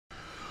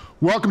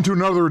Welcome to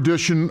another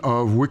edition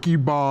of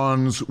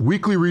Wikibon's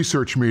weekly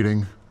research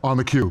meeting on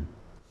theCUBE.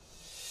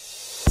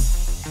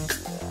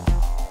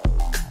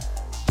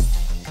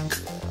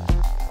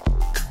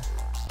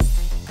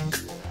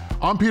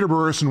 I'm Peter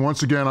Burris, and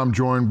once again I'm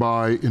joined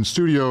by, in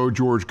studio,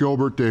 George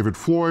Gilbert, David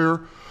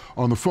Floyer.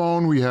 On the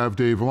phone we have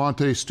Dave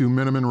Vellante, Stu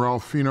Miniman,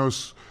 Ralph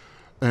Finos,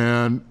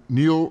 and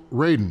Neil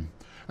Radin.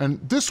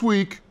 And this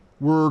week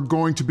we're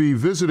going to be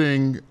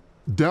visiting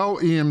Dell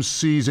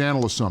EMC's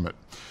Analyst Summit.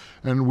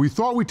 And we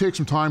thought we'd take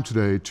some time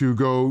today to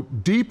go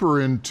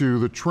deeper into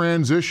the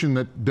transition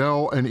that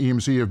Dell and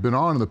EMC have been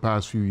on in the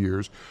past few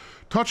years,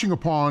 touching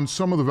upon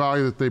some of the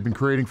value that they've been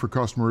creating for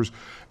customers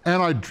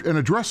and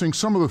addressing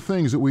some of the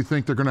things that we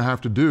think they're going to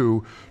have to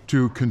do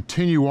to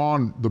continue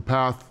on the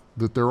path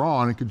that they're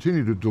on and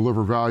continue to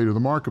deliver value to the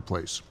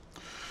marketplace.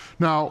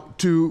 Now,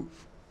 to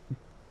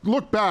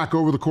look back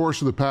over the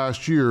course of the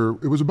past year,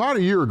 it was about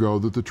a year ago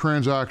that the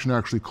transaction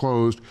actually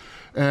closed,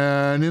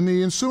 and in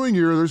the ensuing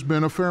year there's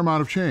been a fair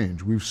amount of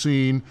change. We've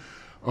seen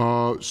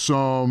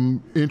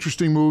some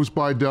interesting moves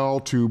by Dell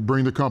to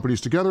bring the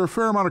companies together, a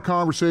fair amount of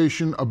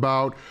conversation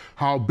about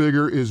how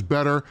bigger is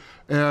better,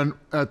 and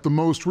at the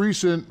most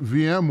recent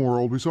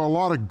VMworld we saw a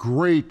lot of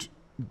great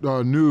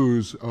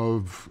news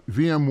of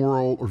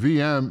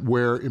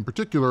VMware in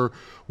particular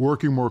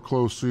working more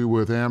closely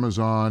with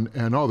Amazon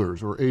and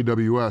others, or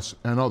AWS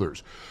and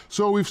others.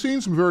 So we've seen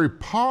some very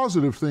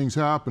positive things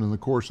happen in the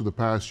course of the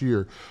past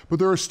year, but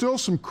there are still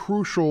some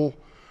crucial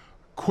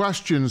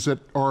questions that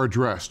are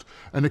addressed.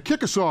 And to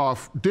kick us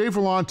off, Dave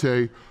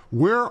Vellante,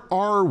 where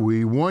are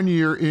we 1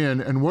 year in,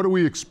 and what do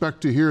we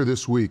expect to hear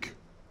this week?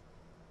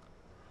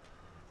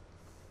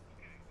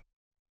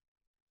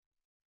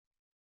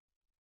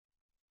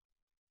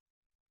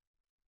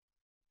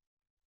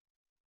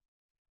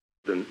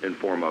 And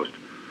foremost.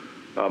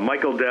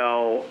 Michael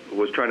Dell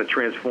was trying to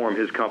transform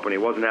his company.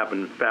 It wasn't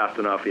happening fast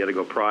enough. He had to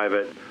go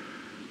private.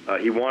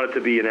 He wanted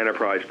to be an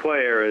enterprise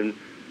player, and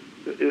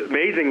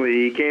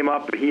amazingly,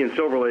 he and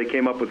Silver Lake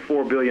came up with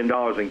 $4 billion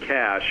in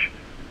cash,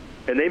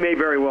 and they may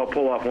very well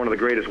pull off one of the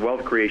greatest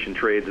wealth creation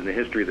trades in the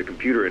history of the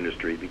computer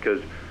industry,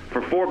 because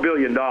for $4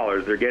 billion,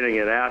 they're getting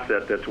an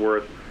asset that's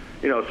worth,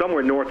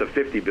 somewhere north of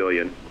 $50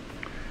 billion,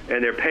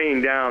 and they're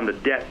paying down the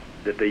debt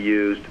that they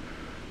used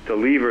to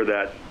lever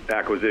that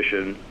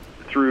acquisition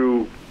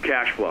through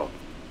cash flow.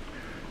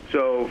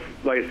 So,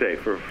 like I say,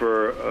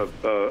 for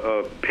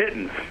a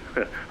pittance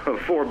of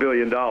 $4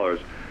 billion,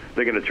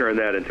 they're going to turn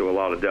that into a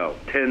lot of dough,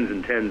 tens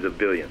and tens of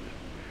billions.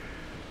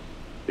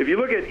 If you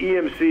look at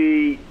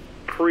EMC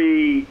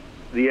pre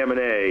the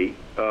M&A,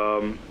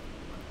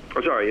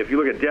 if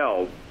you look at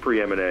Dell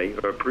pre-M&A,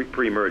 or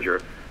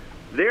pre-merger,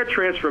 their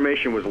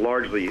transformation was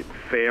largely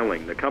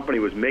failing. The company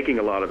was making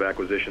a lot of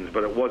acquisitions,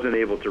 but it wasn't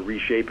able to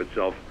reshape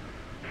itself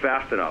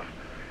fast enough.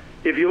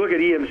 If you look at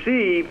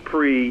EMC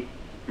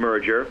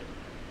pre-merger,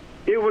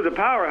 it was a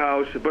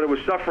powerhouse, but it was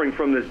suffering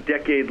from this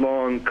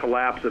decade-long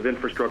collapse of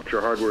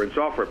infrastructure, hardware, and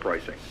software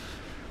pricing,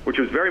 which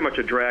was very much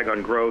a drag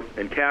on growth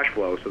and cash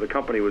flow. So the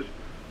company was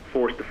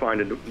forced to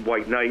find a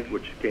white knight,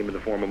 which came in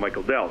the form of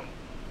Michael Dell.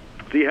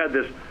 So you had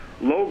this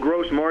low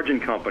gross margin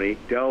company.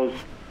 Dell's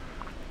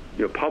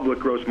public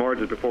gross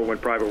margins before it went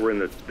private were in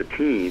the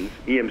teens.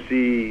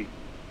 EMC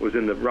was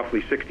in the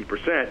roughly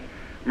 60%.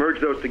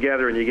 Merge those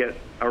together and you get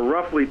a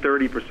roughly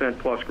 30%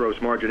 plus gross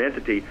margin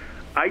entity.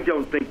 I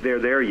don't think they're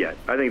there yet.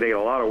 I think they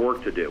got a lot of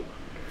work to do.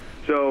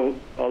 So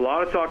a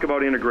lot of talk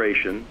about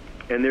integration,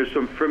 and there's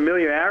some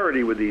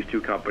familiarity with these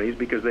two companies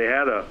because they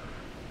had a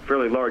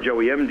fairly large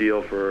OEM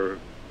deal for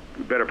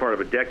the better part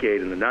of a decade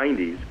in the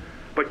 90s.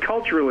 But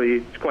culturally,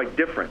 it's quite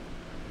different.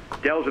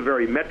 Dell's a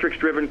very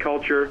metrics-driven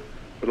culture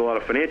with a lot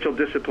of financial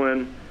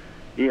discipline.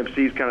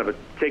 EMC's kind of a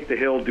take the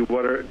hill, do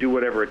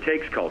whatever it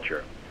takes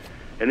culture.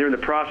 And they're in the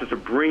process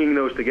of bringing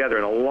those together,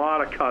 and a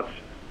lot of cuts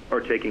are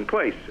taking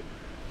place.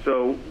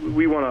 So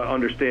we want to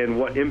understand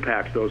what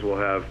impacts those will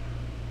have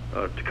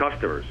to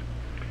customers.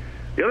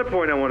 The other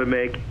point I want to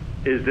make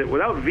is that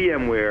without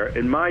VMware,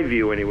 in my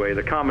view anyway,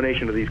 the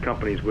combination of these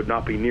companies would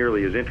not be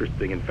nearly as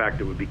interesting. In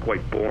fact, it would be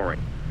quite boring.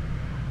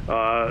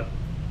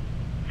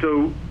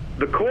 So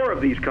the core of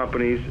these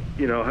companies,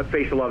 have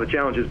faced a lot of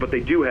challenges, but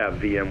they do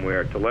have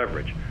VMware to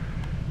leverage.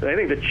 And I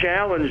think the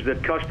challenge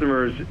that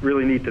customers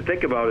really need to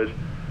think about is,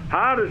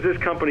 how does this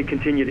company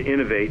continue to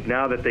innovate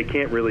now that they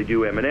can't really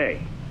do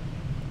M&A?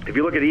 If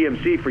you look at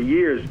EMC for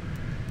years,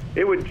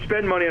 it would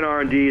spend money on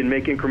R&D and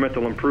make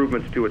incremental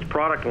improvements to its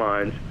product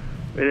lines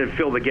and then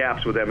fill the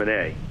gaps with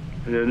M&A.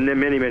 And there are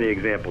many, many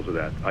examples of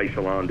that.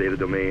 Isilon, Data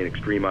Domain,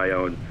 Extreme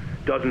IO, and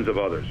dozens of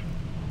others.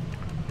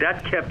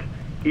 That kept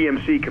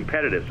EMC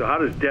competitive. So how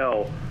does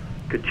Dell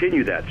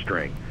continue that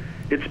string?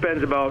 It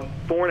spends about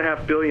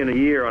 $4.5 billion a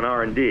year on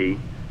R&D,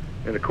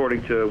 and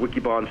according to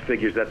Wikibon's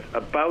figures, that's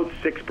about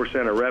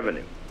 6% of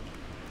revenue.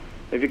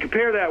 If you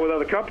compare that with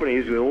other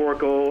companies,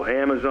 Oracle,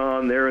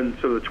 Amazon, they're in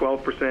sort of the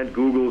 12%,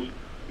 Google's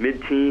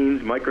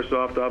mid-teens,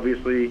 Microsoft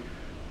obviously,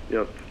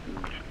 to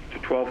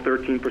 12,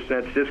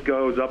 13%,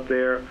 Cisco's up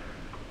there.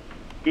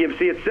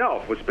 EMC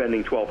itself was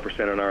spending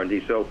 12% on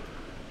R&D. So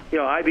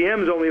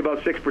IBM is only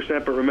about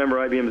 6%, but remember,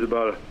 IBM is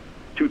about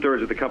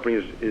 2/3 of the company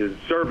is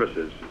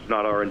services. It's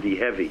not R&D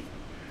heavy.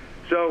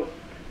 So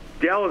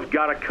Dell has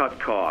got to cut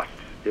costs.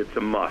 It's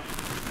a must.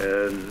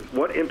 And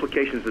what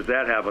implications does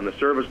that have on the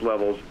service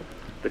levels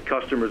that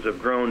customers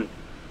have grown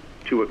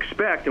to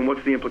expect, and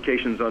what's the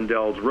implications on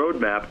Dell's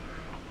roadmap?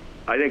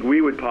 I think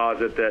we would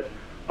posit that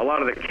a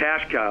lot of the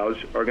cash cows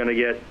are going to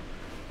get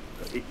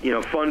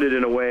funded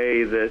in a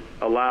way that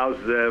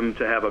allows them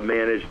to have a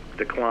managed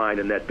decline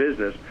in that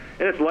business.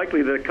 And it's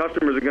likely that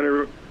customers are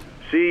going to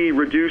see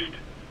reduced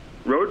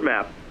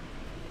roadmap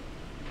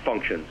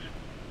functions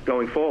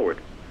going forward.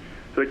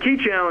 So the key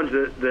challenge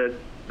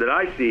that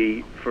I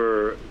see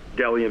for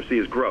Dell EMC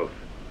is growth.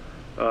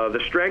 The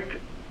strength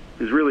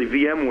is really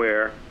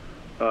VMware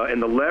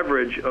and the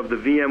leverage of the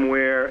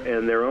VMware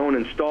and their own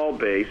installed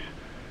base,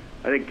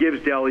 I think,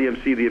 gives Dell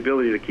EMC the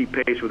ability to keep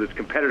pace with its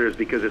competitors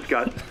because it's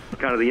got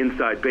kind of the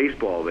inside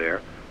baseball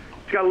there.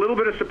 It's got a little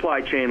bit of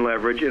supply chain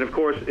leverage, and of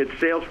course its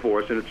sales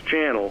force and its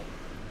channel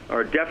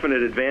are a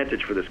definite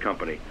advantage for this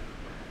company.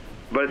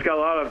 But it's got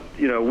a lot of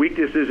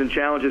weaknesses and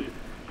challenges.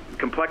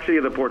 Complexity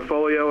of the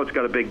portfolio. It's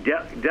got a big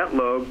debt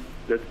load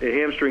that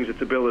hamstrings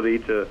its ability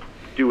to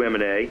do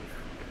M&A.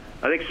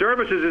 I think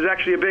services is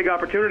actually a big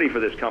opportunity for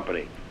this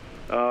company,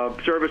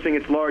 servicing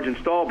its large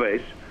install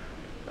base.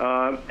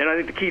 And I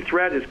think the key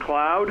threat is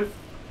cloud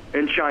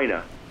and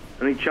China.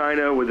 I think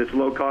China, with its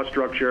low-cost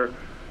structure,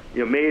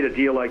 made a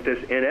deal like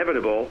this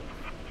inevitable.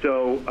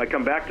 So I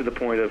come back to the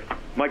point of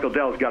Michael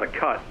Dell's got to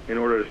cut in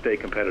order to stay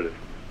competitive.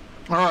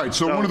 All right,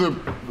 so one of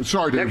the,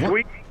 sorry, Dave. Next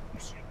week,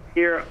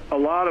 hear a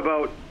lot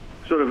about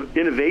sort of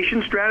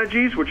innovation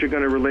strategies, which are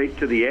going to relate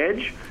to the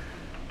edge.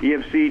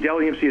 Dell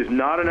EMC has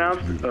not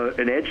announced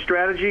an edge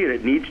strategy, and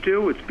it needs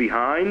to. It's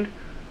behind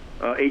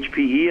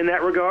HPE in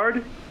that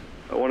regard,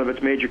 one of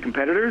its major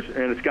competitors,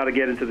 and it's got to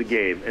get into the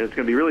game. And it's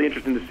going to be really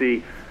interesting to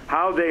see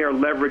how they are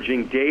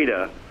leveraging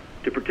data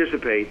to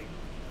participate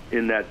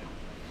in that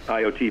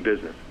IoT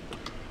business.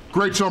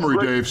 Great summary,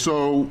 Dave.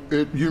 So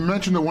you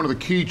mentioned that one of the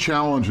key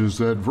challenges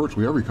that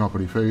virtually every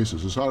company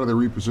faces is how do they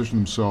reposition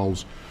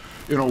themselves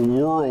in a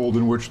world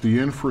in which the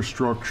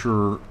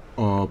infrastructure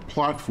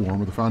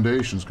platform or the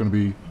foundation is going to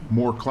be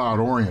more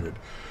cloud-oriented.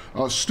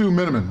 Stu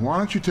Miniman, why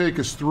don't you take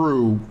us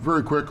through,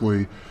 very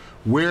quickly,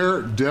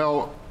 where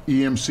Dell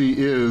EMC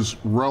is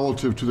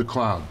relative to the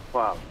cloud?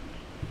 Wow.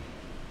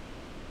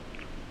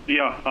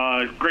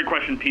 Yeah, great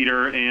question,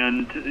 Peter.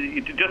 And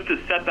just to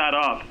set that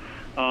up,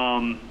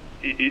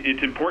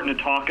 it's important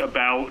to talk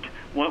about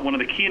one of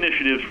the key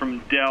initiatives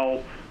from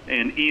Dell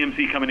and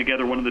EMC coming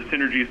together. One of the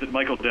synergies that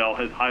Michael Dell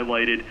has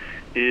highlighted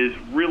is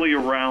really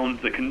around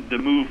the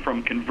move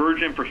from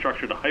converged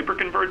infrastructure to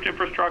hyper-converged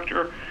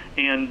infrastructure.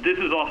 And this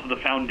is also the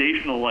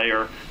foundational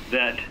layer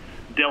that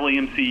Dell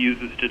EMC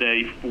uses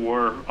today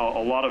for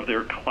a lot of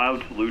their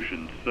cloud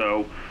solutions.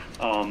 So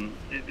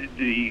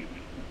EMC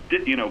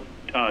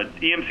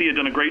had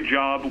done a great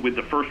job with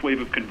the first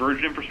wave of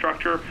converged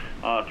infrastructure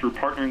through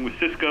partnering with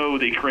Cisco.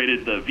 They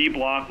created the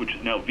vBlock, which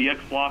is now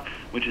VxBlock,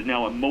 which is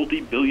now a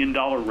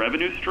multi-billion-dollar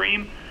revenue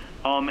stream.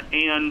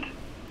 And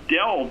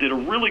Dell did a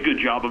really good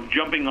job of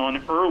jumping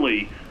on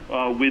early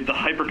with the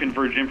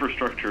hyper-converged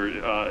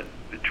infrastructure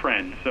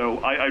trend.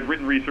 So I'd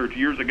written research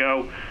years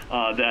ago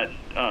that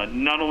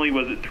not only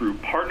was it through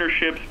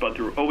partnerships, but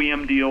through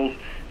OEM deals.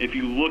 If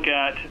you look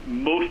at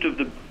most of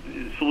the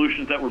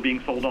solutions that were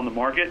being sold on the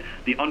market,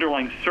 the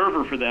underlying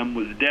server for them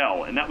was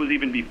Dell, and that was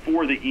even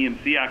before the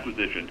EMC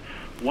acquisition.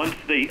 Once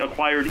they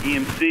acquired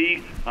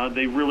EMC,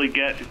 they really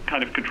get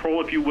kind of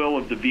control, if you will,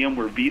 of the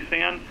VMware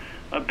vSAN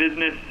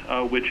business,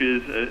 which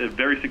is a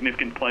very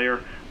significant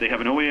player. They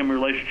have an OEM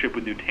relationship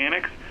with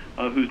Nutanix,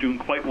 who's doing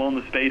quite well in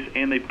the space,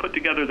 and they put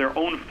together their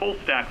own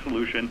full-stack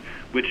solution,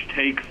 which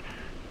takes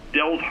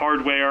Dell's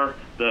hardware,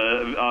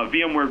 the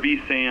VMware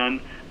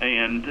vSAN,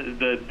 and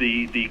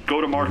the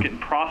go-to-market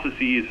and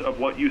processes of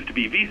what used to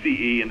be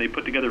VCE, and they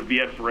put together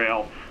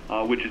VxRail,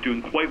 which is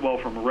doing quite well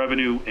from a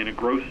revenue and a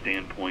growth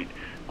standpoint.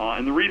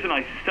 And the reason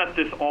I set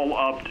this all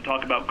up to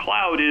talk about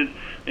cloud is,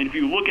 and if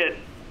you look at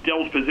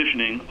Dell's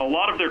positioning, a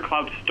lot of their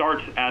cloud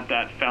starts at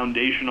that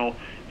foundational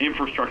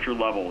infrastructure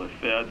level.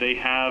 If they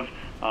have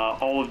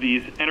all of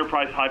these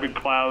enterprise hybrid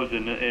clouds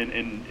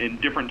and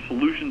different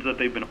solutions that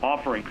they've been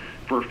offering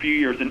for a few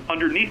years, and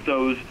underneath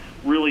those,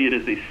 really it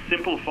is a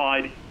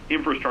simplified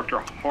infrastructure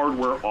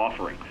hardware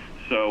offering.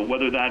 So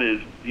whether that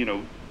is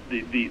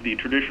the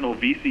traditional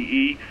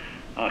VCE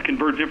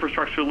converged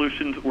infrastructure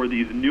solutions or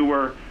these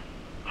newer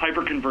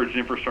hyper-converged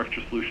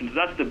infrastructure solutions,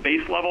 that's the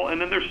base level, and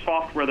then there's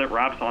software that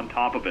wraps on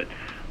top of it.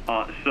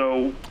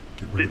 So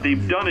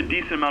they've done a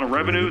decent amount of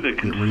revenue. The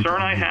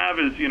concern I have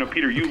is,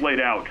 Peter, you laid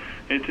out,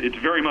 it's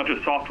very much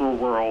a software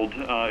world.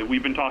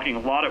 We've been talking a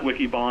lot at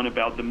Wikibon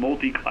about the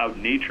multi-cloud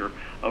nature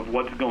of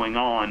what's going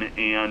on,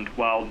 and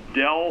while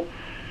Dell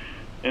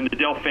and the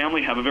Dell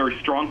family have a very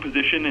strong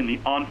position in the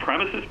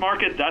on-premises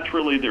market, that's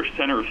really their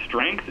center of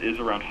strength, is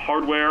around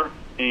hardware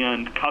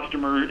and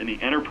customer in the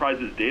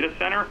enterprise's data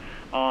center.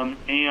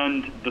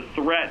 And the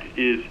threat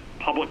is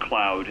public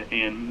cloud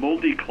and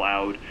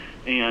multi-cloud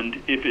And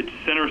if it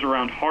centers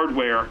around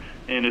hardware,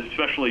 and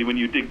especially when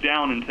you dig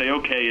down and say,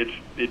 okay,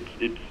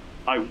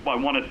 I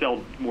want to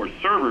sell more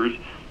servers,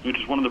 which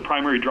is one of the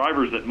primary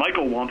drivers that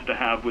Michael wants to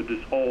have with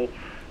this whole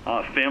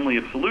family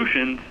of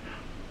solutions,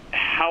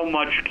 how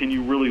much can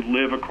you really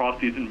live across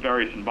these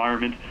various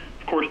environments?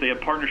 Of course, they have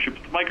partnerships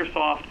with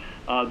Microsoft.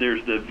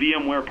 There's the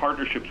VMware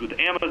partnerships with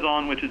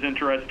Amazon, which is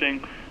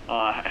interesting.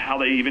 How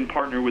they even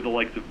partner with the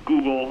likes of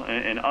Google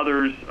and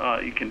others,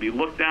 it can be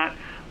looked at.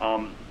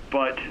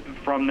 But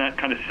from that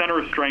kind of center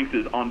of strength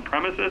is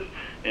on-premises,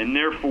 and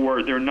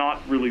therefore they're not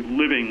really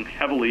living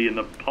heavily in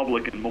the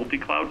public and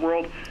multi-cloud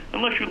world,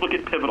 unless you look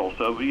at Pivotal.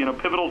 So,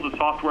 Pivotal is a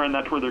software, and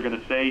that's where they're going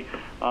to say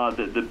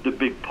the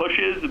big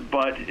pushes,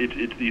 but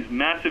it's these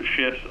massive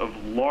shifts of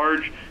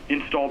large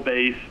install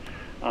base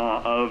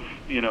of,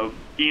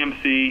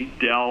 EMC,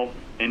 Dell,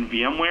 and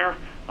VMware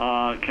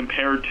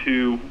compared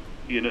to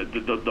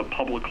the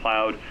public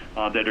cloud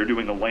that are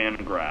doing a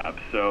land grab.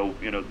 So,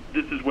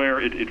 this is where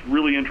it's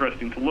really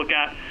interesting to look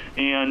at.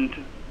 And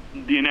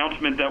the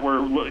announcement that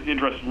we're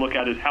interested to look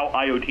at is how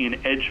IoT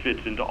and edge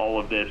fits into all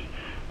of this.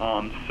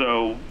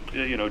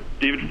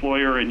 David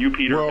Floyer and you,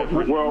 Peter, have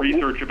written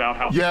research about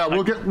how. Yeah,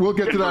 we'll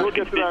get to that.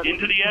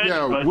 Into the edge.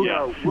 Yeah, but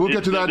we'll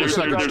get to that in a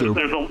second, Stu.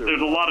 There's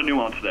a lot of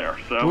nuance there.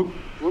 So.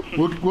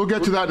 We'll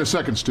get to that in a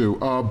second, Stu.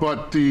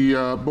 But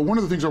one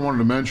of the things I wanted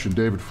to mention,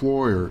 David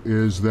Floyer,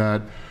 is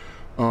that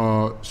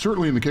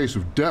certainly in the case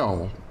of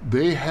Dell,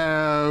 they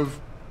have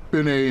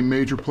been a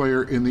major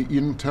player in the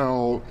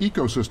Intel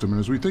ecosystem. And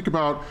as we think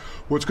about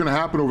what's going to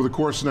happen over the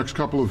course of the next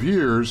couple of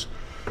years,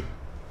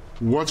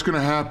 what's going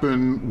to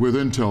happen with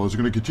Intel? Is it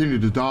going to continue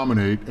to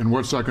dominate, and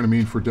what's that going to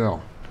mean for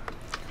Dell?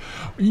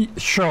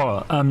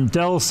 Sure.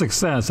 Dell's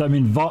success, I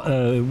mean,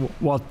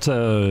 what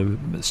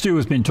Stu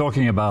has been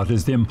talking about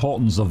is the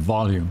importance of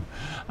volume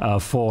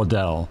for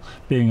Dell,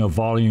 being a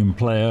volume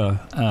player.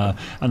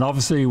 And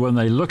obviously, when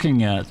they're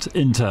looking at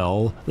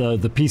Intel,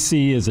 the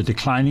PC is a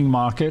declining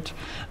market,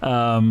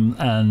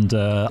 and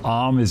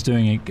ARM is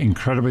doing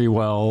incredibly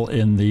well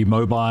in the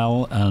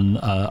mobile and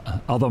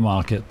other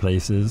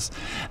marketplaces.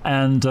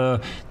 And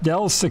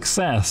Dell's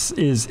success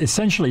is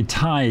essentially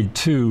tied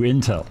to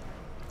Intel.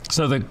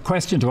 So the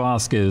question to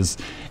ask is,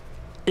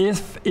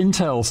 if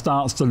Intel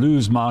starts to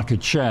lose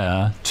market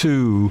share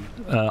to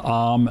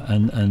ARM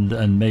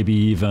and maybe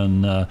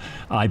even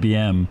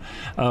IBM,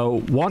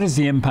 what is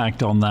the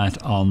impact on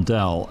that on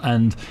Dell?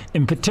 And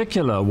in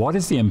particular, what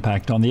is the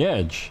impact on the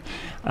edge?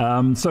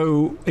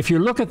 So if you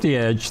look at the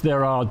edge,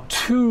 there are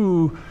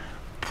two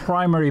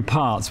primary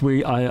parts.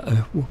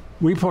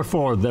 We put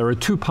forward there are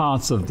two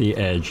parts of the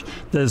edge.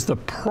 There's the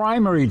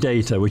primary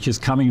data, which is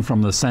coming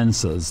from the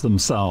sensors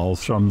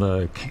themselves, from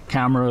the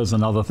cameras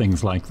and other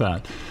things like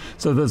that.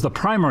 So there's the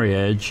primary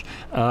edge,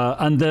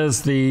 and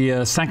there's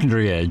the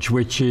secondary edge,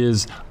 which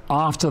is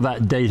after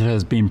that data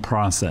has been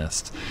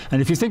processed. And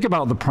if you think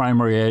about the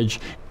primary edge,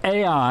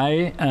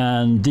 AI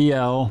and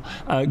DL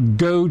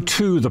go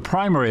to the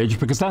primary edge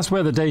because that's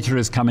where the data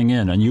is coming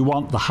in, and you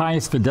want the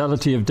highest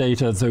fidelity of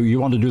data, so you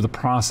want to do the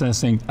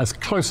processing as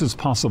close as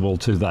possible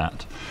to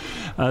that.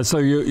 So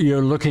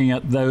you're looking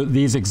at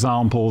these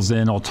examples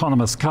in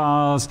autonomous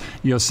cars,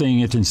 you're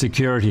seeing it in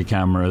security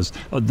cameras,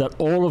 that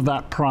all of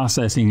that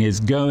processing is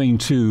going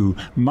to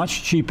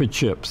much cheaper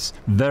chips,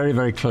 very,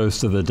 very close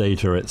to the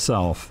data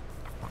itself.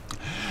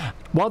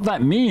 What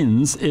that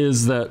means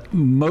is that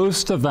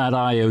most of that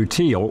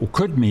IoT, or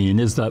could mean,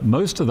 is that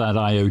most of that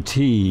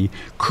IoT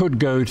could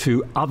go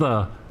to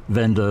other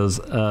vendors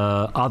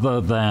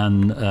other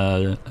than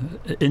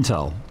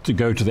Intel, to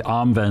go to the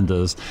ARM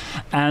vendors.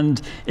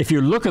 And if you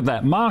look at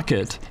that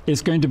market,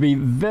 it's going to be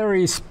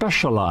very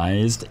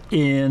specialized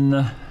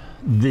in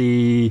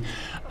the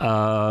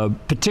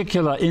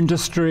particular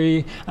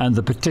industry and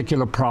the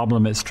particular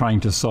problem it's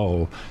trying to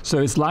solve. So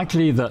it's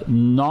likely that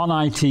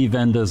non-IT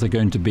vendors are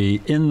going to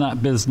be in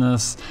that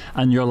business,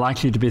 and you're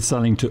likely to be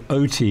selling to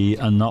OT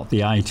and not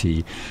the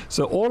IT.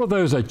 So all of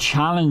those are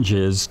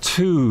challenges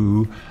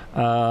to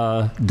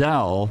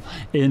Dell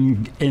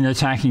in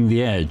attacking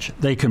the edge.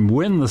 They can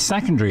win the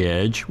secondary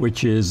edge,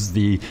 which is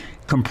the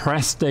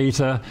compressed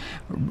data,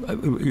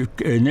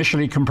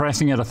 initially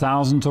compressing at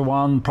 1,000 to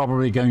 1,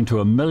 probably going to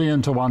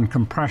 1,000,000 to 1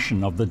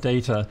 compression of the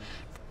data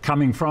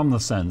coming from the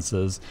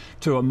sensors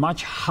to a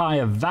much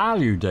higher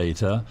value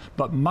data,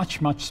 but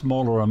much, much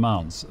smaller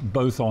amounts,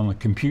 both on the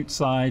compute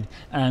side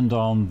and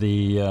on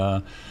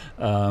the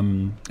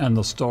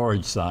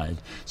storage side.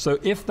 So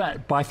if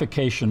that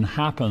bifurcation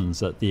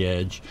happens at the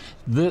edge,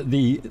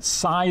 the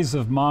size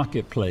of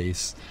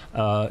marketplace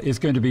is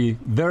going to be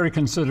very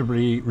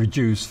considerably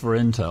reduced for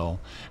Intel.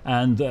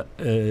 And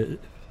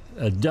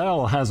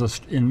Dell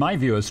has, in my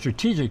view, a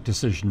strategic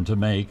decision to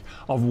make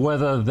of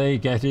whether they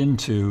get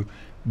into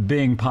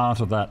being part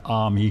of that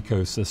ARM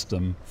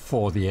ecosystem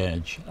for the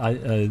edge.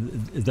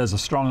 There's a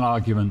strong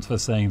argument for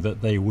saying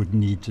that they would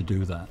need to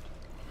do that.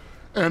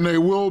 And they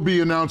will be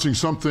announcing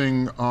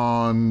something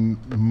on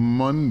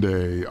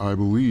Monday, I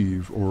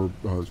believe, or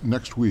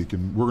next week,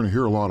 and we're going to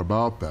hear a lot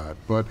about that.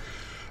 But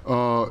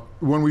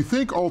when we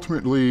think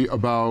ultimately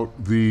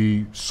about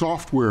the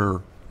software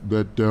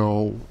that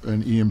Dell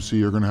and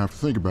EMC are going to have to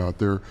think about.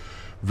 They're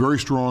very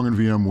strong in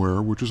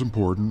VMware, which is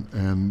important,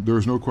 and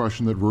there's no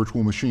question that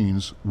virtual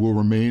machines will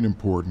remain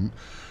important,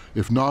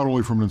 if not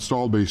only from an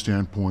installed base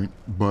standpoint,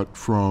 but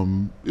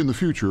from, in the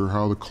future,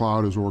 how the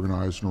cloud is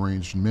organized and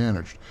arranged and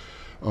managed.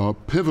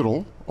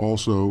 Pivotal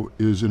also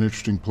is an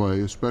interesting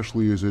play,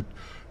 especially as it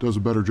does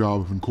a better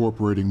job of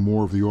incorporating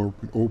more of the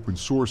open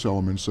source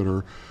elements that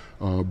are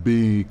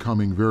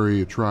becoming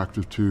very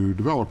attractive to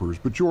developers.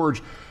 But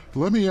George,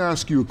 let me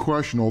ask you a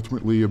question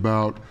ultimately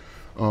about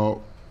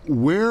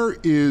where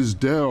is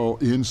Dell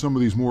in some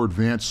of these more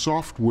advanced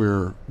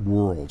software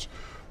worlds?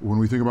 When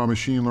we think about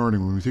machine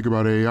learning, when we think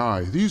about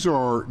AI, these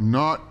are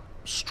not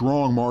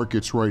strong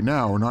markets right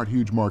now, or not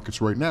huge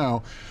markets right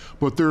now,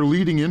 but they're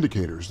leading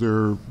indicators.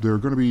 They're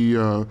going to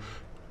be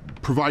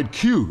provide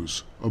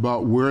cues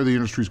about where the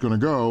industry is going to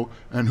go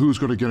and who's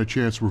going to get a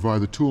chance to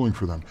provide the tooling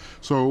for them.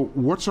 So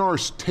what's our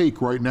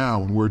take right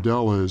now and where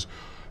Dell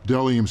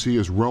EMC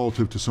is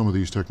relative to some of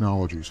these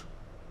technologies?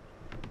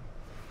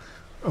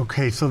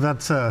 Okay, so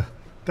that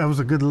was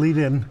a good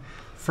lead-in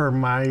for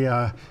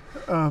my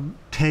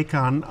take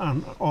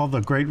on all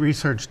the great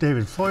research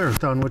David Floyer has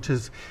done, which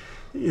is,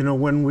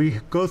 when we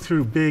go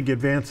through big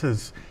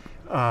advances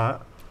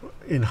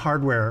in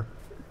hardware,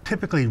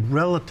 typically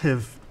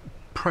relative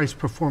price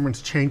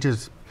performance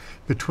changes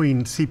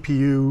between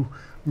CPU,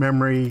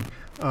 memory,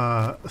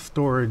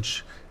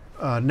 storage,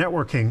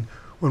 networking.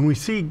 When we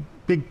see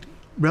big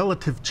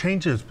relative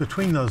changes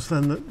between those,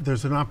 then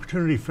there's an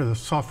opportunity for the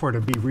software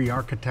to be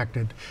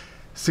re-architected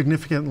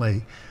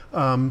significantly.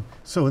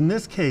 So in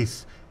this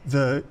case,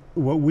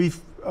 what we've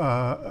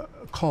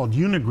called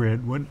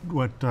Unigrid,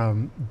 what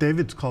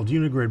David's called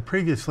Unigrid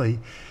previously,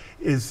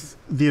 is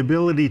the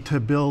ability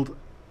to build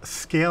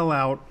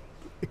scale-out,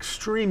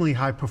 extremely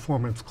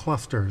high-performance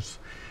clusters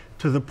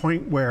to the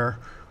point where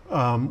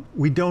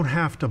we don't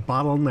have to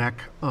bottleneck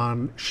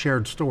on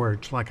shared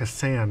storage like a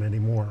SAN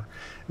anymore.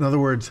 In other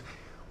words,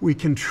 we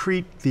can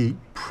treat the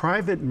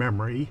private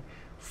memory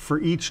for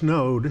each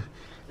node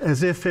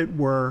as if it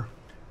were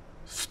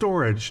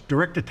storage,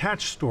 direct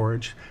attached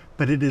storage,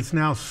 but it is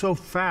now so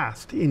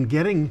fast in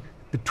getting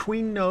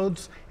between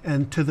nodes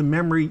and to the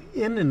memory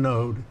in a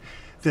node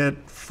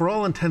that for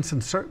all intents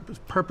and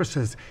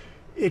purposes,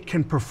 it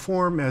can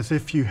perform as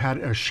if you had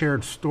a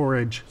shared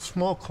storage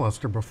small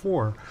cluster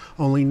before,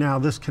 only now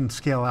this can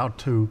scale out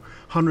to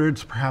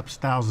hundreds, perhaps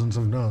thousands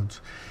of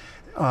nodes.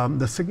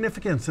 The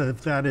significance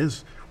of that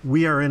is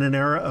we are in an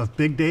era of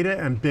big data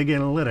and big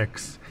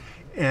analytics.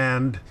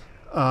 And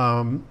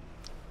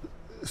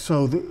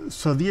so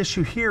the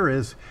issue here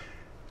is,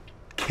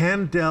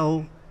 can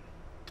Dell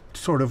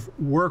sort of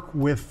work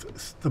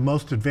with the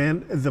most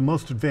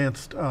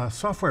advanced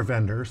software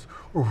vendors,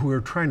 or who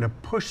are trying to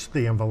push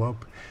the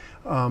envelope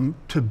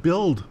to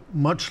build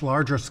much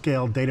larger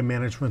scale data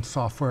management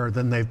software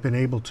than they've been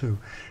able to.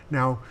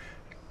 Now,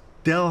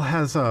 Dell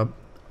has a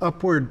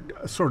upward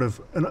sort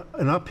of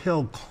an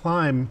uphill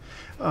climb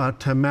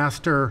to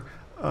master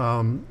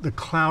the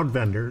cloud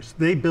vendors.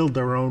 They build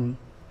their own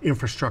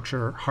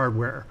infrastructure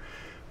hardware,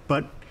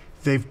 but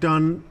they've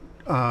done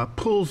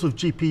pools of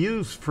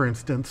GPUs, for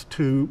instance,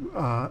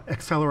 to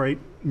accelerate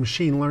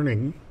machine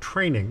learning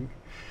training.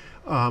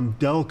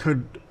 Dell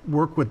could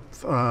work with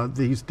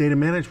these data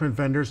management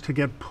vendors to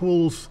get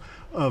pools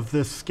of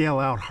this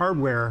scale-out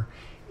hardware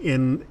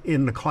in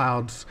the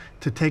clouds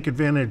to take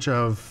advantage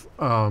of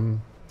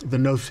the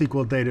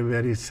NoSQL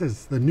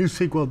databases, the new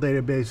SQL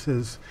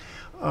databases.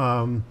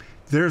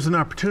 There's an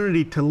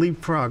opportunity to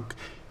leapfrog.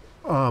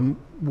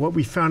 What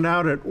we found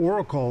out at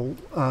Oracle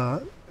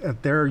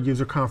at their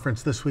user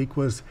conference this week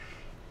was,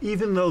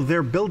 even though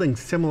they're building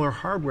similar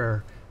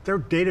hardware, their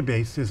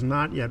database is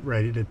not yet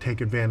ready to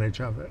take advantage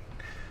of it.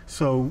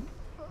 So,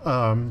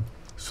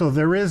 so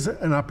there is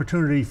an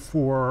opportunity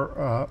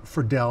for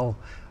Dell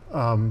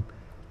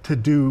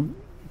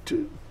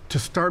to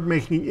start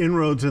making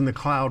inroads in the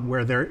cloud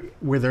where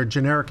their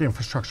generic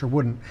infrastructure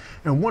wouldn't.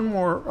 And one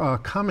more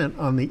comment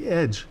on the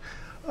edge.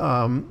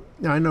 Now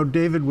I know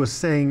David was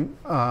saying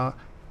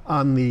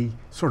on the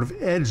sort of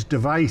edge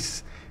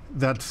device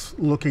that's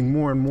looking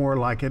more and more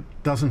like it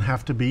doesn't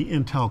have to be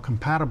Intel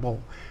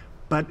compatible.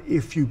 But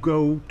if you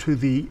go to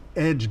the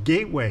edge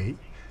gateway,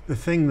 the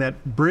thing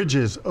that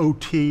bridges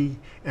OT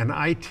and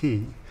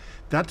IT,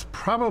 that's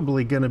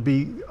probably going to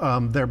be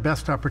their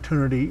best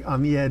opportunity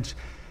on the edge.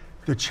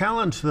 The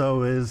challenge,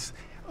 though, is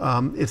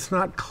it's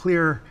not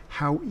clear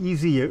how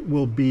easy it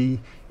will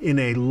be in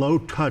a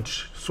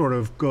low-touch sort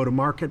of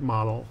go-to-market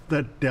model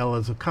that Dell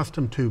is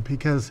accustomed to,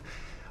 because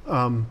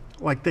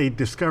like they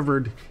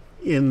discovered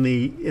in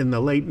the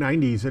late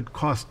 90s, it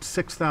cost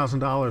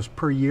 $6,000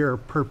 per year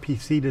per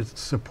PC to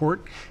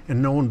support,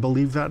 and no one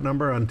believed that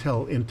number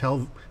until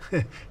Intel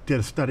did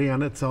a study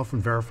on itself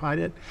and verified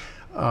it.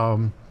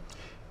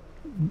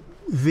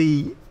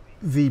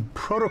 The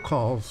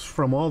protocols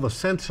from all the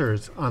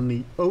sensors on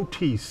the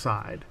OT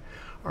side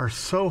are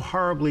so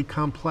horribly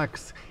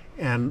complex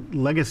and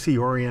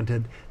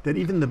legacy-oriented that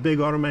even the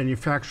big auto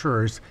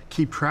manufacturers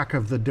keep track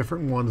of the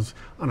different ones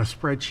on a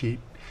spreadsheet.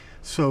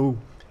 So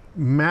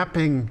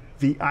mapping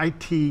the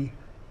IT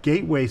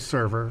gateway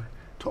server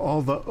to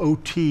all the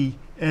OT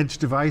edge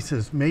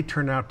devices may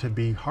turn out to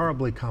be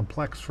horribly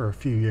complex for a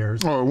few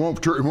years. Oh, it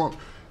won't.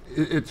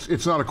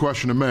 It's not a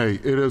question of may.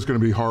 It is going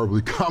to be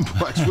horribly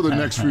complex for the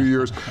next few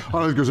years. I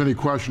don't think there's any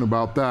question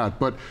about that.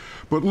 But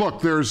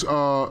look, here's what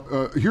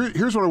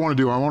I want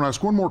to do. I want to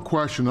ask one more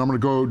question. Then I'm going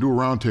to go do a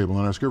roundtable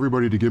and ask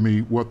everybody to give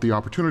me what the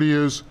opportunity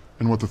is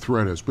and what the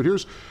threat is. But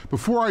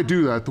before I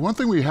do that, the one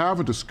thing we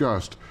haven't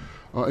discussed,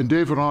 and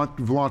Dave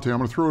Vellante, I'm going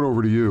to throw it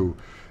over to you,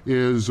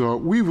 is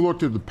we've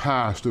looked at the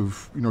past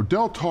of,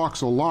 Dell talks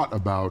a lot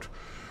about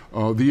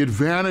the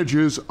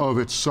advantages of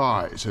its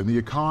size and the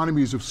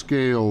economies of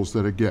scales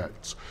that it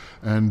gets.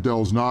 And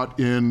Dell's not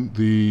in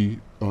the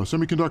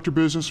semiconductor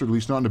business, or at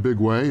least not in a big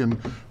way, and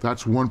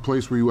that's one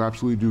place where you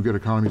absolutely do get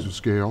economies of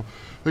scale.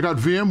 They got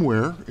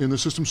VMware in the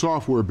system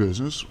software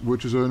business,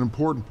 which is an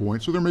important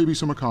point, so there may be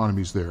some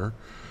economies there.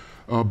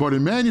 But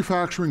in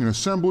manufacturing and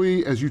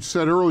assembly, as you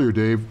said earlier,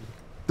 Dave,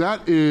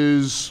 that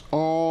is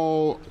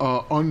all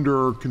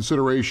under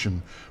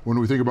consideration when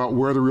we think about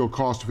where the real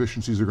cost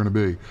efficiencies are going to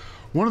be.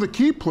 One of the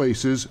key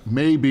places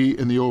may be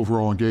in the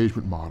overall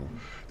engagement model.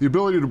 The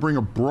ability to bring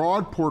a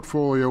broad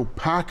portfolio,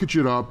 package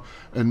it up,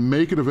 and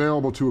make it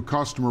available to a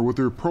customer with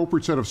the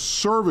appropriate set of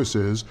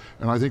services,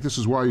 and I think this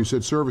is why you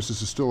said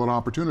services is still an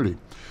opportunity.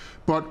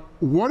 But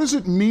what does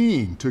it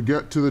mean to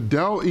get to the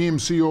Dell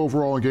EMC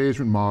overall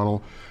engagement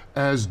model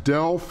as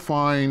Dell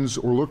finds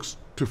or looks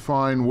to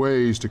find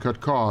ways to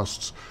cut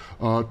costs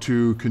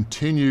to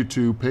continue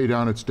to pay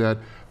down its debt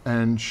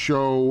and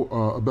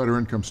show a better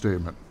income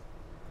statement?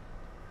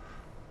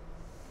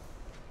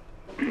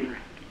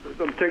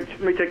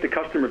 Let me take the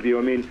customer view.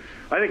 I mean,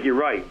 I think you're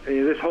right.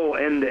 This whole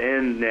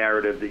end-to-end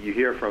narrative that you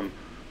hear from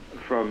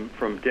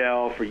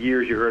Dell, for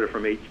years you heard it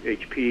from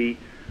HP,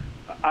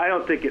 I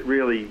don't think it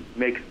really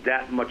makes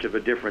that much of a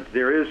difference.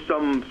 There is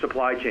some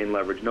supply chain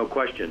leverage, no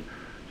question.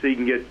 So you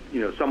can get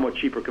somewhat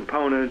cheaper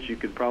components. You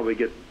can probably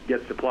get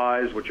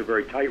supplies, which are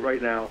very tight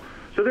right now.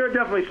 So there are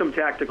definitely some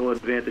tactical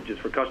advantages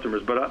for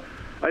customers. But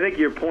I think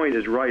your point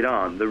is right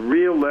on. The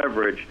real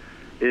leverage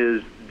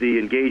is the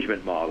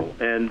engagement model.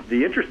 And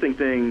the interesting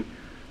thing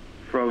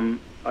from,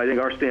 I think,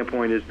 our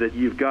standpoint is that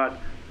you've got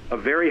a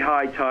very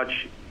high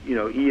touch,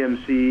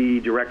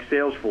 EMC direct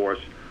sales force,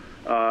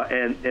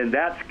 and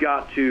that's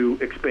got to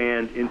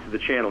expand into the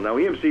channel. Now,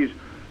 EMC's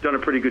done a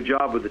pretty good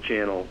job with the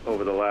channel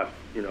over the last,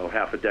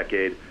 half a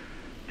decade.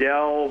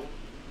 Dell,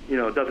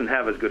 doesn't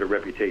have as good a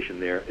reputation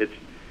there.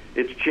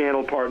 Its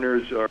channel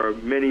partners are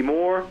many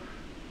more,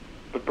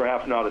 but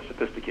perhaps not as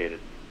sophisticated.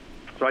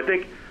 So I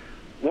think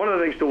one of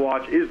the things to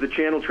watch is the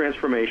channel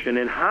transformation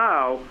and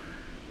how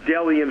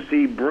Dell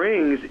EMC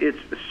brings its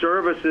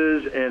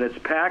services and its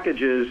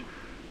packages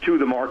to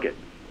the market.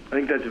 I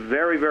think that's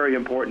very, very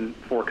important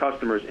for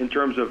customers in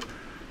terms of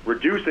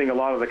reducing a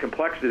lot of the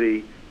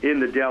complexity in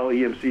the Dell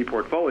EMC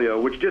portfolio,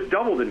 which just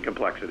doubled in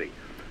complexity.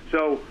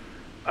 So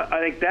I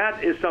think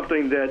that is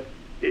something that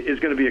is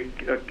going to be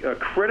a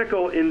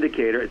critical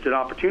indicator. It's an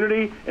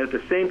opportunity, and at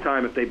the same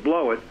time, if they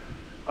blow it,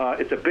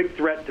 it's a big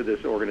threat to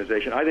this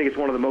organization. I think it's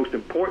one of the most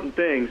important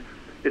things,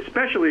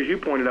 especially as you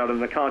pointed out in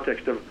the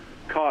context of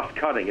cost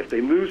cutting. If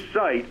they lose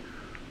sight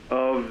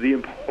of the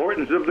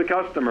importance of the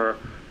customer,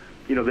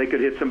 they could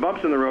hit some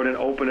bumps in the road and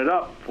open it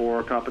up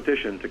for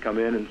competition to come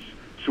in and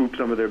swoop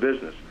some of their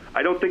business.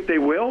 I don't think they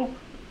will.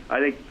 I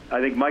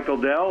think Michael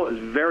Dell is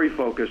very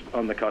focused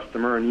on the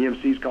customer, and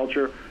EMC's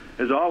culture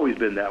has always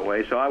been that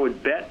way. So I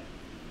would bet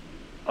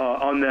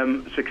on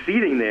them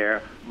succeeding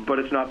there, but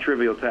it's not a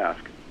trivial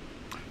task.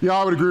 Yeah,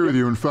 I would agree with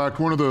you. In fact,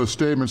 one of the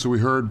statements that we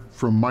heard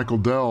from Michael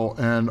Dell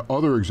and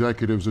other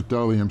executives at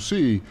Dell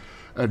EMC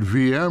at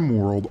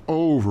VMworld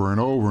over and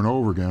over and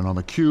over again on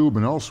theCUBE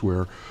and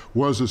elsewhere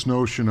was this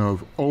notion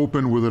of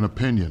open with an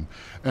opinion.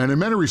 And in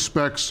many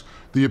respects,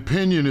 the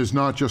opinion is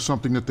not just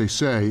something that they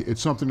say,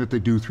 it's something that they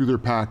do through their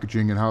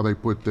packaging and how they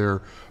put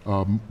their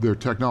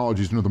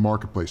technologies into the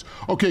marketplace.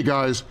 Okay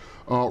guys,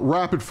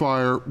 rapid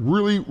fire,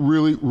 really,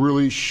 really,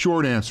 really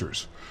short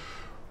answers.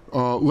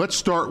 Let's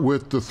start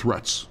with the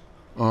threats.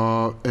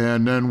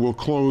 And then we'll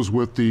close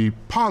with the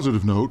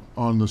positive note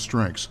on the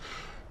strengths.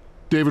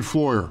 David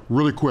Floyer,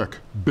 really quick,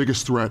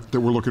 biggest threat that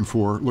we're looking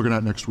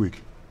at next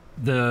week.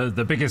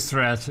 The biggest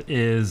threat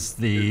is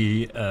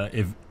the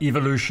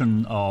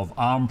evolution of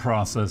ARM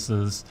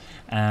processors,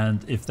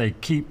 and if they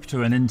keep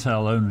to an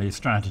Intel-only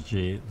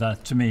strategy,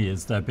 that to me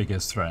is their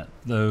biggest threat.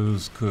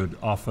 Those could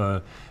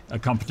offer a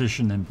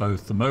competition in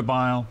both the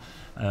mobile,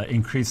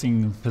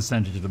 increasing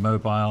percentage of the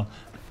mobile,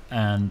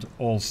 and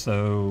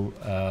also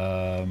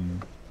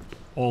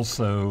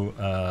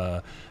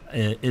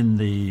in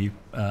the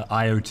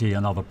IoT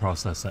and other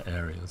processor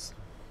areas.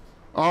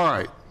 All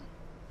right,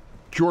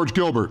 George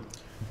Gilbert,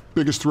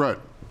 biggest threat.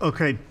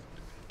 Okay,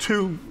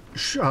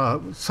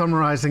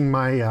 summarizing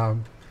my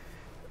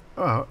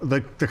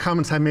the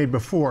comments I made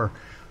before.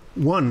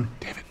 One,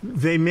 David,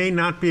 they may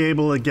not be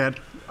able to get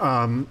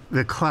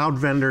the cloud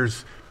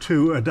vendors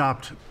to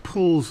adopt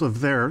pools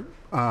of their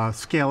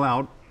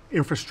scale-out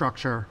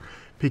infrastructure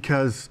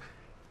because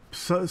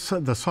so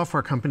the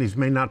software companies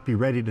may not be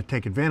ready to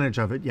take advantage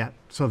of it yet.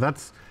 So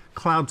that's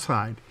cloud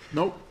side.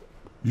 Nope.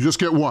 You just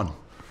get one.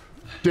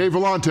 Dave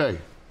Vellante.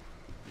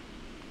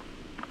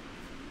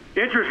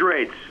 Interest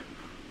rates.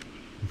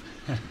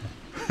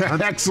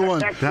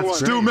 Excellent. That's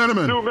Stu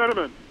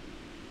Miniman.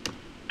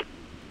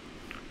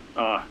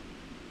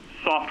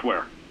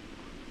 Software.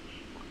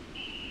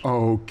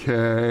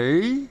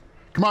 Okay.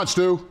 Come on,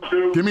 Stu.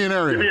 Give me an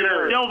area.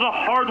 Dell's a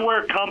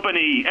hardware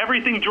company.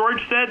 Everything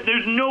George said,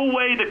 there's no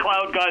way the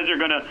cloud guys are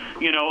going to,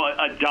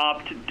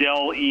 adopt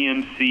Dell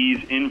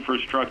EMC's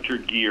infrastructure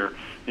gear.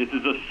 This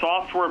is a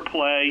software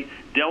play.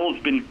 Dell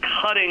has been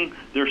cutting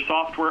their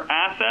software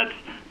assets,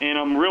 and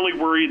I'm really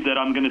worried that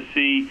I'm going to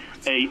see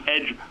a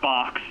edge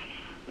box,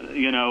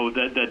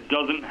 that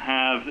doesn't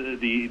have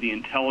the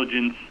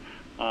intelligence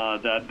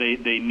that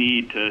they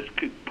need to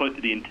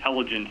put the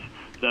intelligence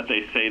that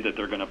they say that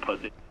they're going to put.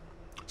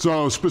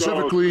 So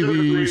specifically,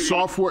 the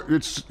software,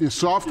 it's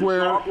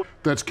software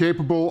that's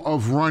capable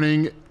of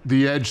running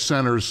the edge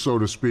centers, so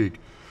to speak.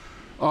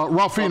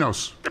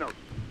 Ralphinos.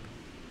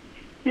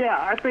 Yeah,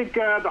 I think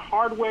the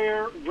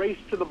hardware race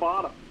to the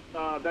bottom.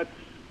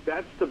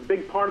 That's the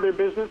big part of their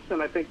business,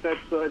 and I think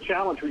that's a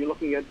challenge when you're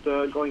looking at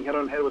going head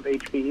on head with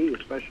HPE,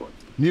 especially.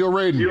 Neil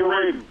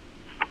Radin.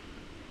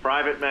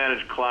 Private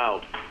managed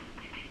cloud.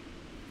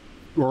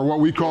 Or what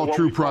we call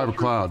true private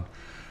cloud.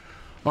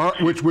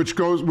 Which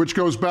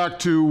goes back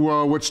to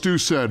what Stu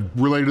said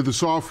related to the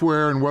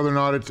software and whether or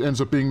not it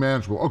ends up being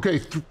manageable.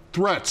 Okay,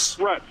 threats.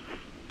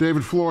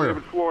 David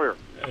Floyer.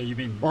 You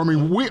mean?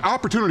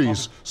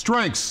 Opportunities,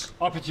 strengths.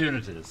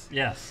 Opportunities,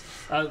 yes.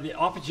 The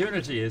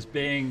opportunity is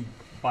being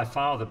by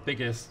far the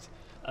biggest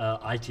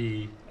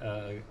IT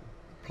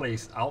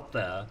place out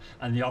there,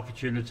 and the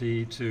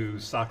opportunity to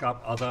suck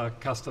up other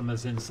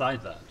customers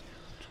inside that.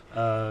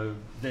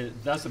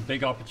 That's a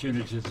big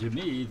opportunity to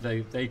me.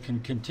 They can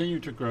continue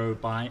to grow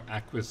by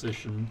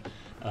acquisition.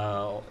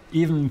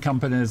 Even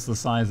companies the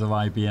size of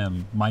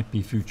IBM might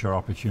be future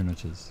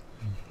opportunities.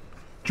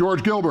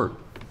 George Gilbert.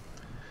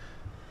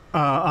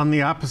 On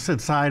the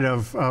opposite side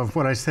of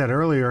what I said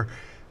earlier,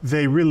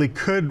 they really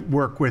could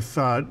work with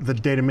the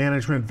data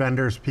management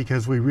vendors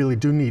because we really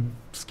do need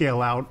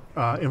scale out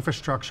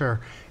infrastructure,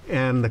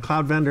 and the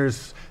cloud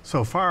vendors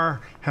so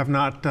far have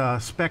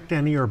not spec'd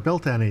any or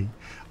built any.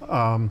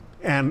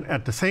 And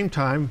at the same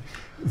time,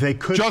 they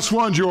could... Just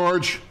one,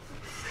 George.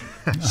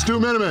 Stu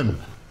Miniman.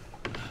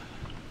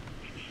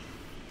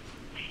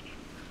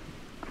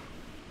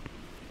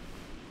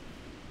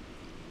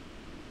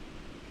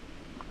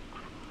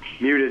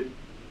 Muted.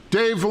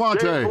 Dave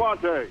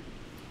Vellante.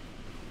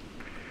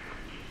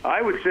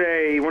 I would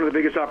say one of the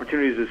biggest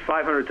opportunities is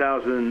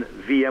 500,000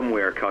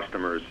 VMware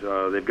customers.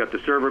 They've got the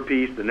server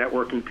piece, the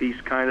networking piece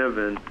kind of,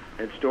 and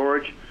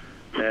storage.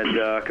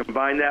 And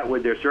combine that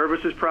with their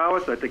services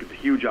prowess, I think it's a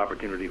huge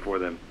opportunity for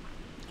them.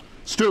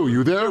 Stu,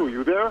 you there?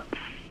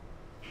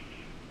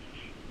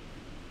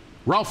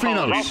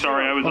 Ralphinos. Oh,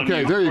 sorry, I was on okay,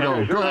 mute. there you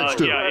go. Go ahead,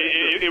 Stu. Yeah,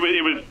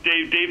 it was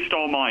Dave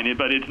stole mine,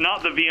 but it's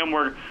not the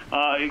VMware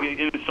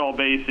install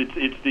base.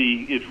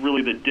 It's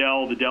really the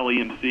Dell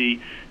EMC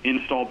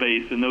install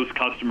base and those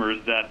customers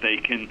that they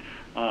can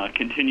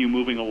continue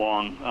moving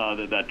along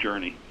that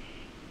journey.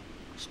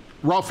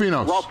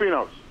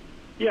 Ralphinos.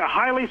 Yeah,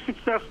 highly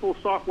successful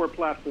software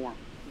platform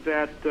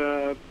that's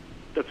going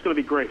to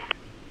be great.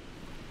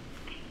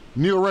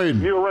 Neil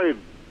Radin.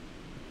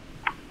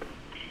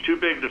 Too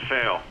big to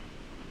fail.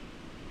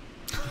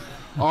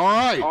 All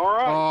right.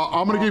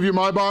 I'm going to give you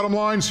my bottom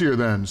lines here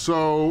then.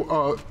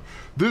 So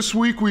this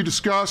week we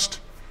discussed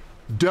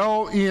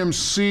Dell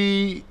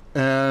EMC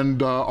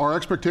and our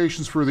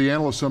expectations for the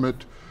Analyst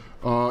Summit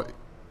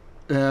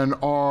and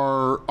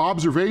our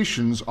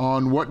observations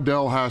on what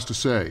Dell has to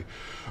say.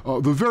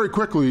 Very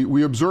quickly,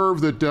 we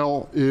observed that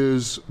Dell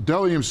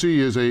EMC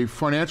is a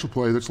financial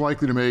play that's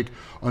likely to make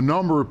a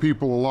number of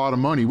people a lot of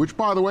money, which,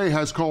 by the way,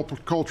 has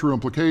cultural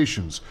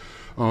implications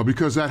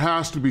because that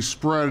has to be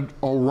spread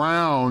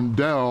around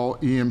Dell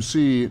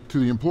EMC to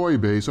the employee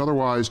base.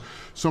 Otherwise,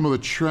 some of the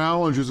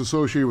challenges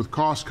associated with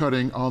cost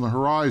cutting on the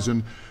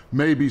horizon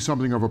may be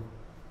something of a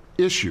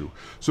issue.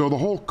 So the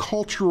whole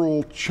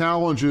cultural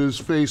challenges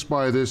faced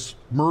by this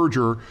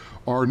merger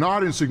are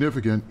not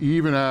insignificant,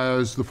 even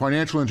as the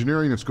financial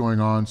engineering that's going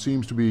on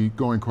seems to be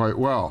going quite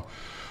well.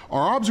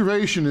 Our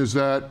observation is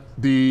that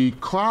the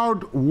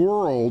cloud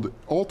world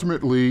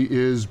ultimately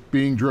is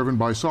being driven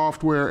by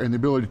software and the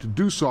ability to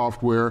do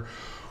software,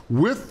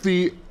 with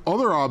the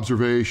other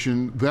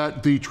observation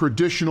that the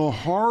traditional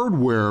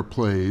hardware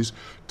plays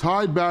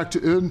tied back to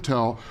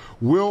Intel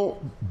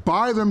will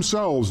by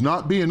themselves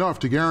not be enough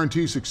to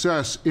guarantee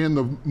success in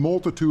the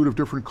multitude of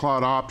different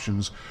cloud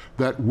options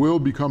that will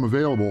become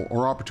available,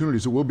 or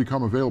opportunities that will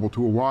become available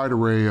to a wide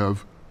array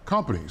of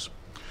companies.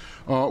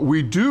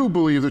 We do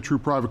believe that true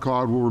private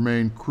cloud will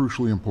remain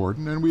crucially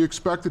important, and we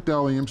expect that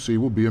Dell EMC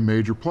will be a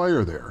major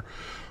player there.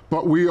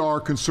 But we are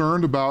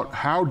concerned about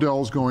how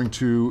Dell's going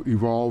to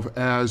evolve or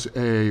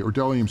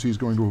Dell EMC is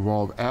going to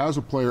evolve as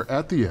a player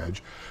at the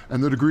edge,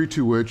 and the degree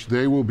to which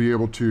they will be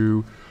able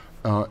to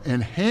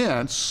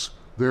enhance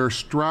their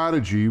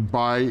strategy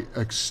by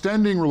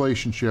extending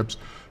relationships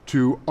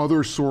to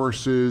other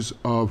sources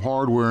of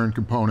hardware and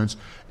components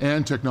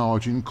and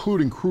technology,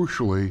 including,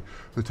 crucially,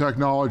 the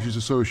technologies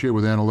associated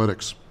with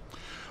analytics.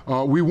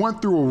 We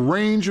went through a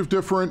range of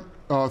different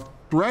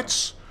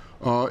threats.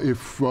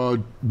 If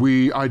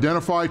we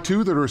identify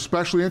two that are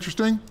especially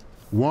interesting,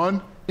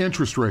 one,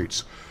 interest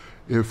rates.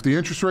 If the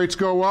interest rates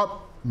go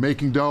up,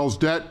 making Dell's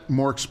debt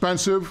more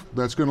expensive,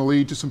 that's going to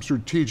lead to some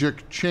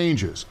strategic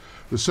changes.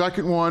 The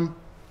second one,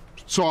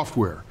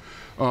 software.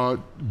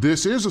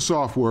 This is a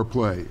software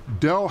play.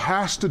 Dell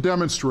has to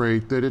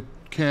demonstrate that it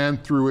can,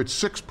 through its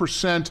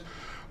 6%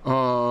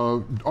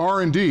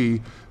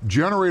 R&D,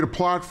 generate a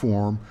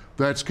platform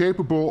that's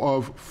capable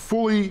of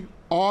fully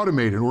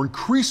automated or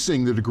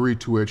increasing the degree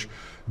to which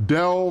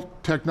Dell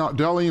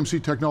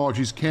EMC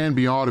technologies can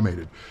be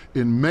automated.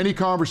 In many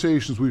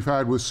conversations we've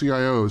had with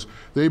CIOs,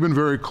 they've been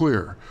very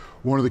clear.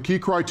 One of the key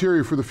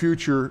criteria for the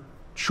future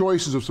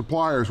choices of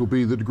suppliers will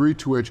be the degree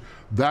to which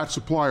that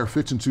supplier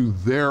fits into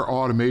their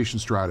automation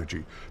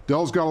strategy.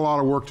 Dell's got a lot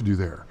of work to do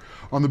there.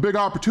 On the big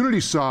opportunity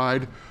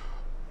side,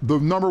 the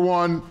number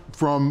one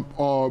from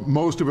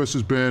most of us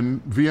has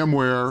been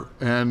VMware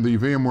and the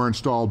VMware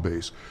installed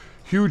base.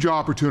 Huge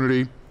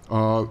opportunity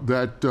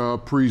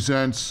that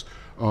presents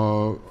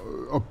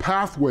a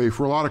pathway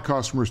for a lot of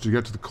customers to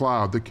get to the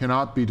cloud that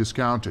cannot be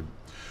discounted.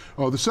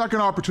 The second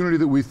opportunity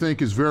that we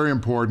think is very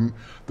important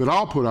that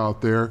I'll put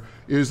out there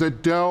is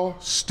that Dell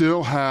EMC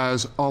still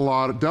has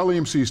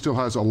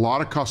a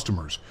lot of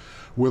customers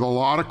with a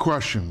lot of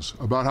questions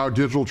about how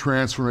digital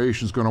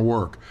transformation is going to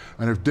work.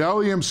 And if Dell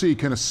EMC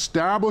can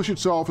establish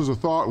itself as a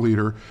thought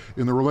leader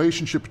in the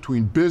relationship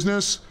between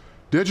business,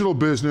 digital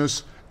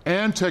business,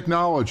 and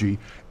technology,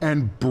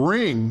 and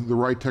bring the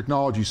right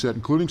technology set,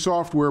 including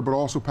software, but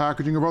also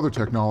packaging of other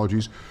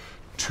technologies,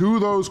 to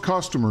those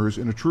customers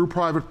in a true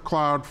private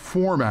cloud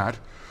format,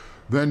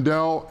 then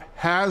Dell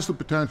has the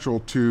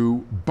potential to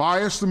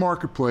bias the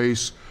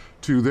marketplace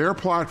to their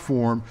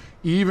platform,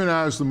 even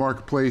as the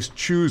marketplace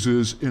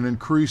chooses an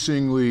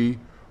increasingly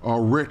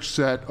rich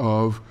set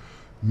of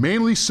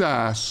mainly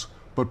SaaS,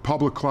 but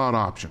public cloud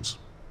options.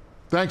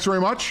 Thanks very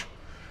much,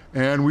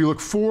 and we look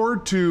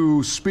forward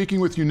to speaking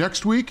with you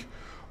next week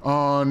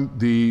on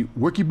the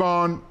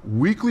Wikibon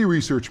weekly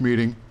research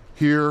meeting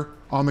here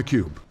on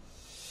theCUBE.